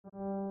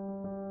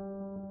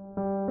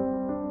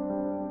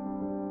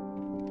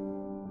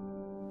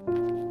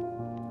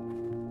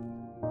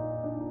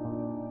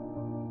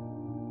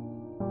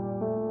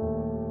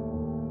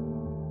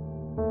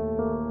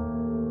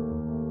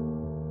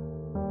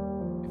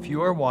If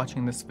you are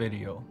watching this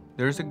video,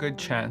 there's a good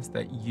chance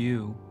that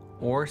you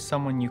or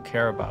someone you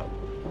care about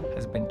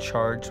has been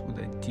charged with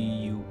a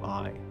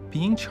DUI.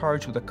 Being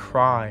charged with a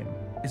crime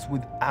is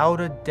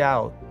without a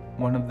doubt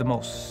one of the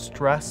most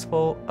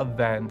stressful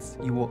events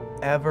you will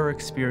ever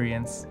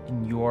experience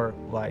in your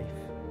life.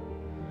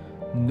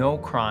 No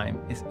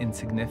crime is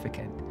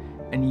insignificant,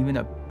 and even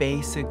a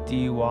basic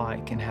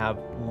DUI can have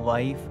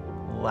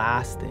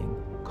life-lasting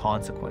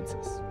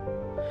consequences.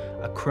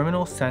 A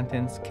criminal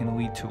sentence can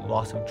lead to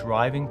loss of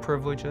driving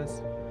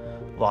privileges,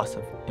 loss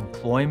of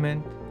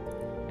employment,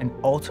 and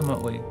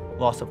ultimately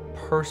loss of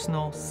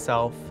personal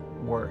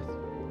self-worth.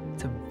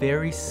 It's a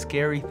very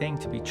scary thing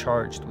to be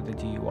charged with a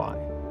DUI.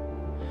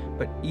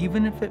 But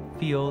even if it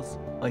feels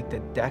like the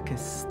deck is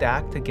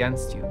stacked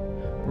against you,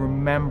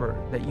 remember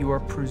that you are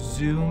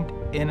presumed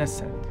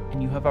innocent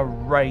and you have a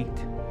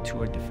right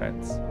to a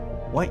defense.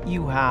 What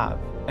you have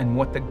and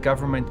what the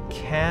government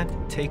can't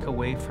take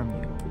away from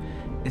you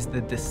is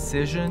the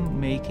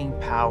decision-making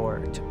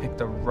power to pick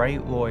the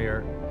right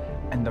lawyer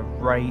and the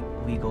right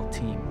legal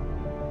team.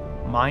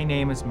 My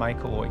name is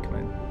Michael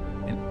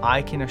Oykhman, and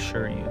I can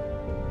assure you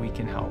we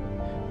can help.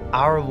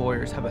 Our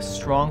lawyers have a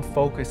strong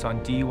focus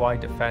on DUI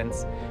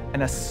defense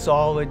and a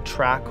solid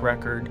track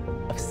record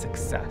of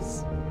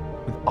success.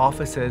 With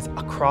offices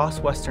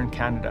across Western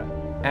Canada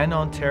and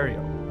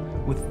Ontario,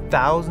 with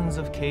thousands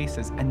of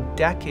cases and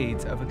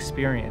decades of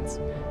experience,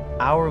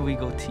 our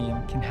legal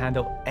team can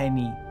handle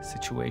any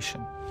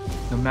situation.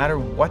 No matter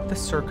what the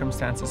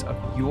circumstances of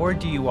your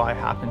DUI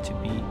happen to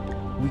be,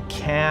 we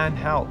can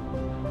help.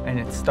 And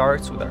it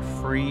starts with our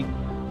free,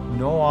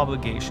 no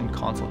obligation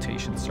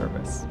consultation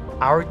service.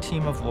 Our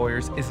team of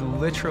lawyers is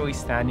literally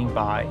standing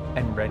by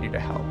and ready to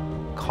help.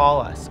 Call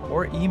us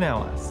or email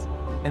us,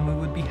 and we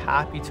would be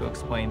happy to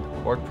explain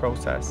the court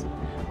process,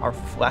 our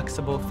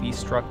flexible fee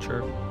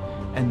structure,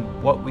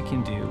 and what we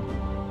can do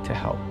to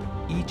help.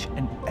 Each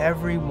and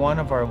every one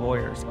of our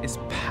lawyers is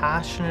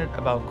passionate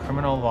about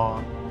criminal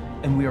law,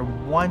 and we are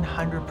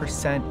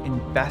 100%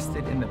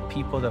 invested in the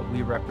people that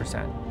we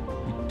represent.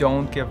 We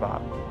don't give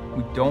up,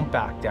 we don't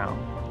back down,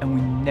 and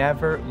we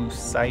never lose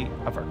sight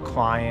of our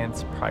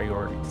clients'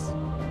 priorities.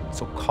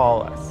 So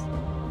call us,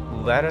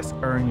 let us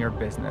earn your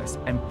business,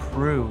 and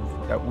prove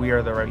that we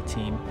are the right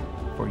team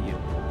for you.